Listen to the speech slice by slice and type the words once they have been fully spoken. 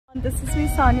This is me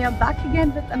Saniaa, back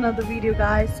again with another video,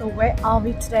 guys. So where are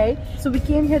we today? So we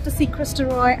came here to see Cristo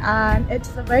Rei, and it's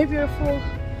a very beautiful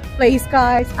place,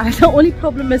 guys, and the only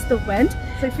problem is the wind.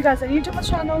 So if you guys are new to my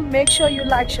channel, make sure you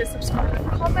like, share, subscribe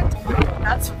and comment.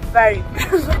 That's very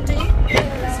windy.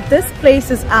 So this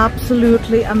place is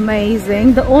absolutely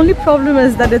amazing. The only problem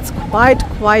is that it's quite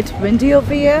windy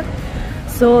over here.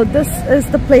 So this is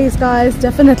the place, guys.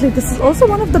 Definitely this is also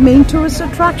one of the main tourist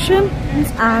attractions,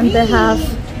 and they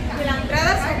have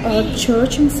a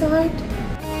church inside.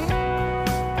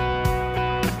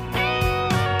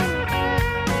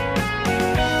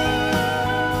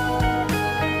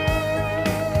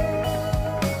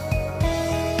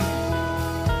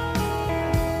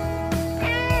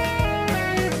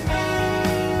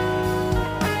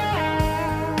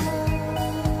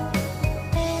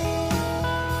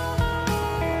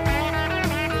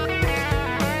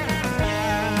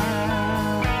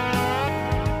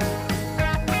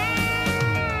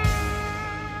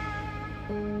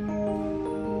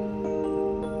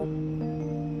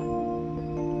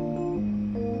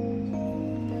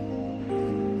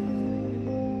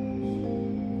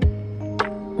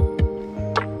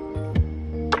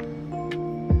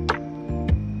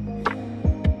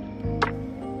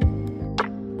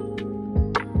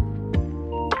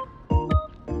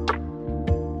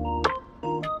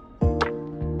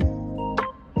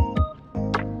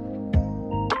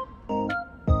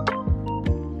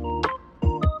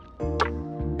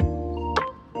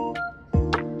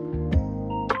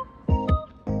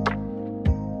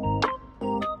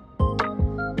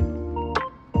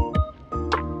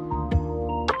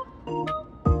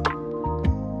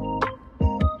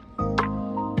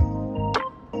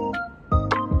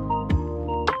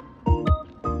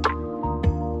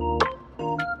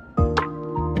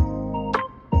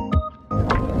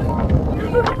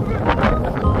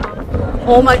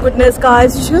 Oh my goodness,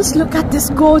 guys, just look at this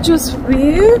gorgeous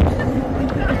view.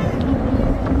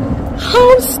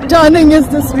 How stunning is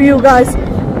this view, guys?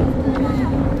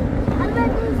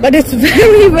 But it's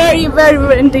very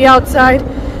windy outside,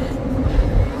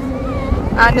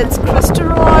 and it's Cristo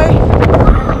Rei.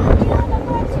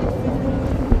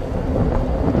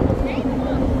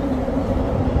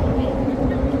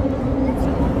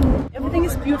 Everything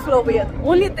is beautiful over here. The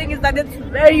only thing is that it's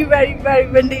very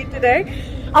windy today.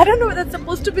 I don't know whether it's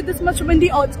supposed to be this much windy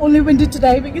or it's only windy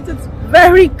today, because it's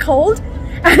very cold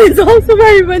and it's also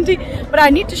very windy. But I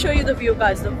need to show you the view,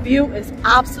 guys. The view is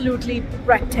absolutely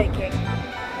breathtaking.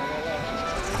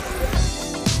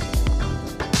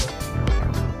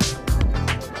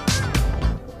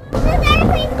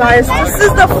 Guys, this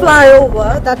is the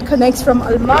flyover that connects from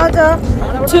Almada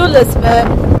to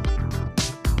Lisbon.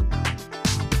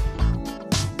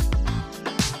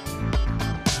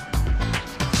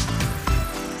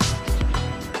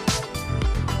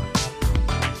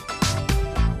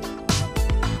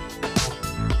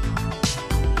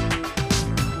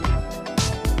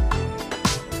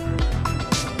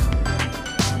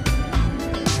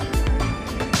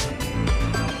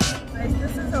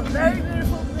 Very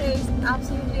beautiful place,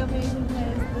 absolutely amazing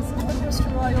place. This is the Cristo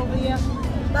Rei over here,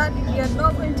 but we are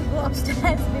not going to go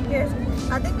upstairs because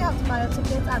I think we have to buy our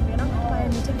tickets, and we're not going to buy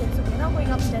any tickets, so we're not going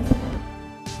upstairs.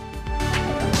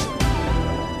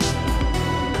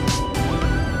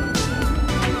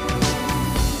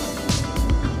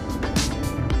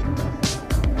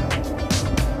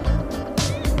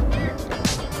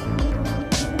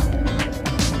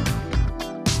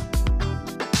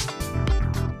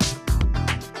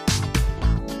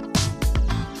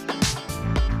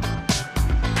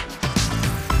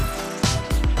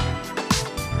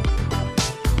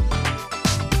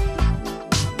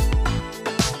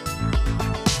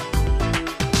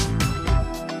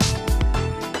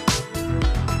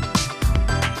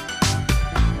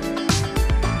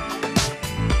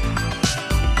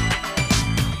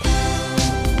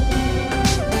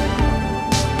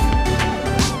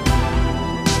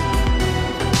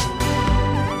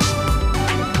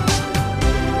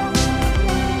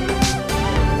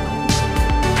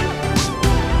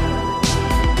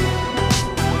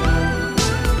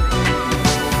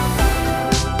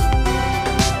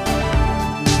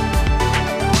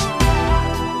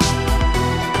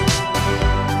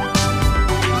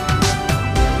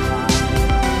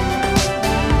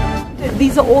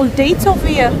 These are all dates over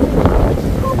here.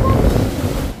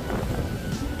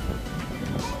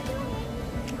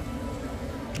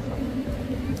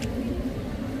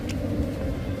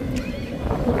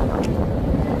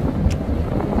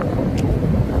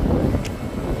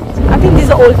 I think these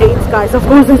are all dates, guys. Of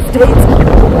course it's dates.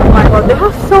 Oh my god, they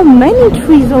have so many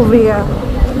trees over here.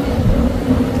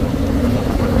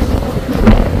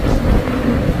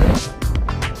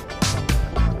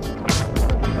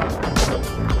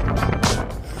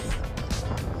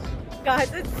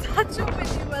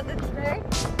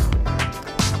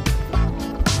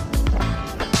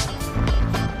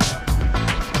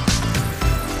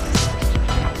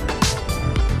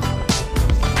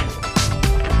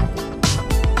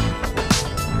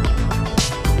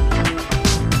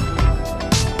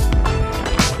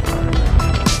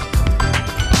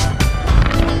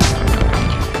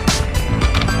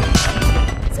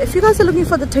 if you guys are looking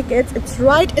for the tickets, it's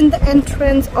right in the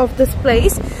entrance of this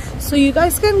place, so you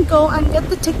guys can go and get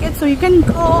the tickets, so you can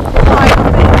go right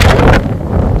away.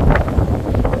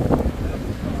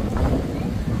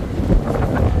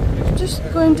 Just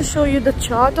going to show you the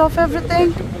chart of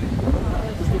everything.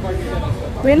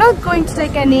 We're not going to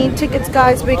take any tickets,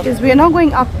 guys, because we're not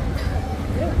going up.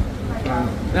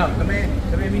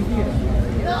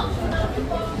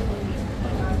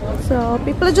 So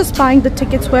people are just buying the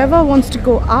tickets, whoever wants to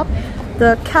go up.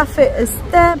 The cafe is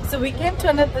there. So we came to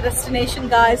another destination,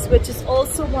 guys, which is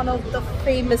also one of the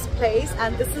famous place,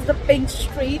 and this is the Pink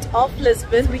Street of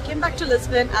Lisbon. We came back to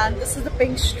Lisbon and this is the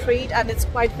Pink Street, and it's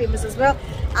quite famous as well,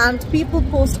 and people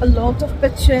post a lot of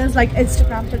pictures, like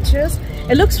Instagram pictures.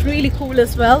 It looks really cool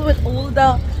as well, with all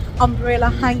the umbrella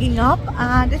hanging up,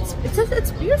 and it's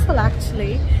beautiful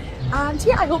actually. And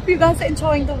yeah, I hope you guys are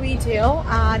enjoying the video,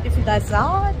 and if you guys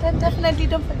are, then definitely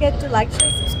don't forget to like, share,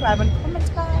 subscribe and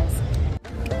comment, guys.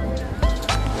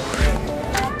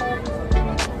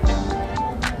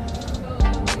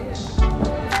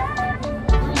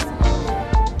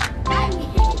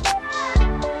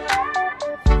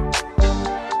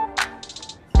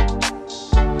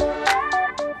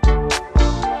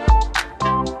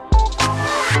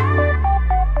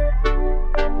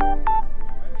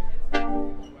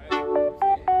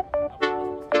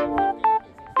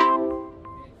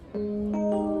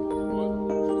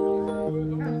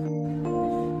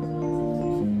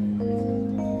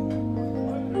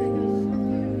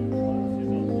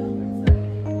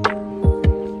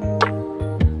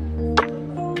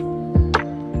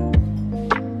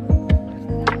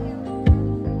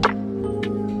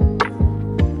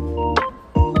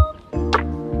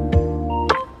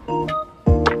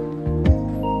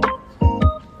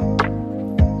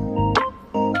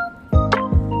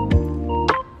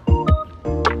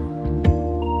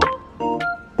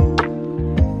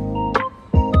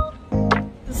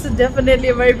 Definitely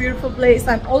a very beautiful place,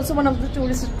 and also one of the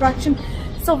tourist attractions,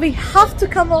 so we have to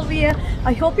come over here.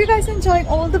 I hope you guys enjoyed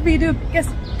all the video, because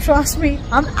trust me,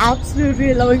 I'm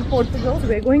absolutely loving Portugal. So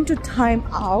we're going to Time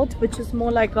Out, which is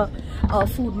more like a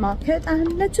food market,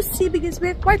 and let's just see, because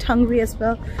we're quite hungry as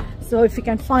well, so if we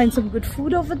can find some good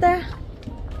food over there.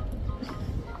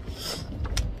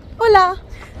 Hola.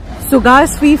 So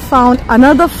guys, we found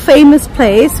another famous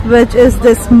place, which is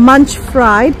this Munch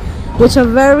Fried, which are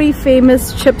very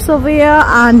famous chips over here,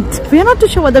 and we're not too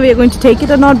sure whether we are going to take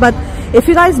it or not, but if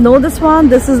you guys know this one,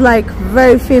 this is like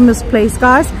very famous place,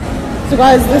 guys. So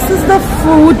guys, this is the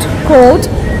food court,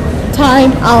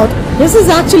 Time Out. This is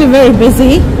actually very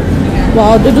busy.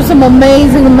 Wow, they do some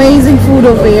amazing food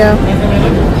over here.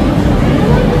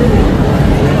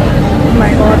 Oh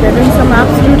my god, they're doing some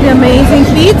absolutely amazing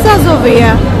pizzas over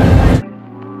here.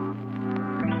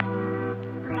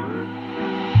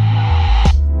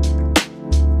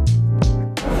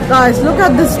 Guys, look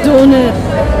at this donut.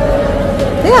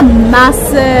 They are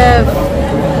massive.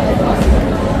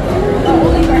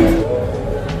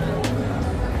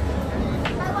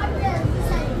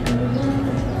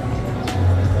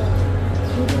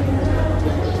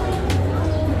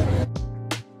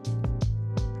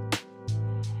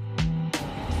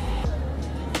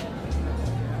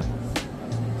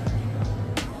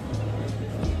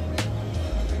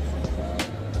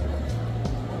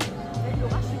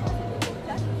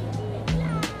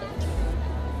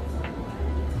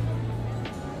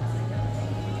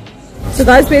 So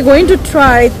guys, we're going to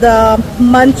try the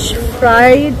Munch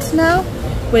Fried now,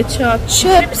 which are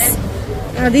chips.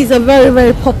 These are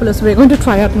very popular, so we're going to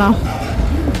try it now.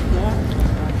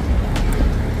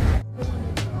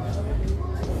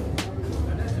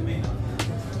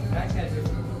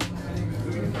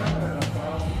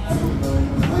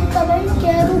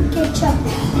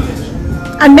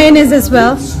 And mayonnaise as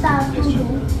well.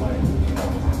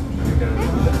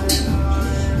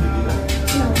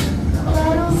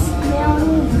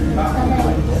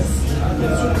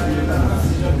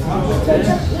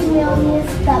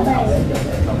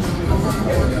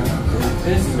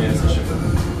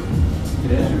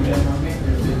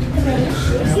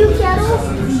 Eu quero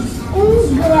grande.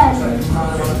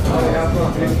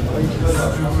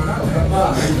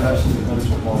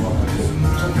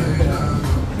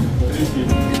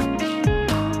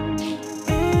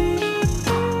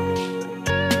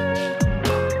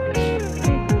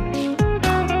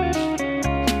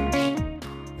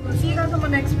 See you guys on the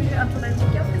next video. Until then,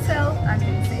 take care of yourself and be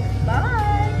safe. Bye.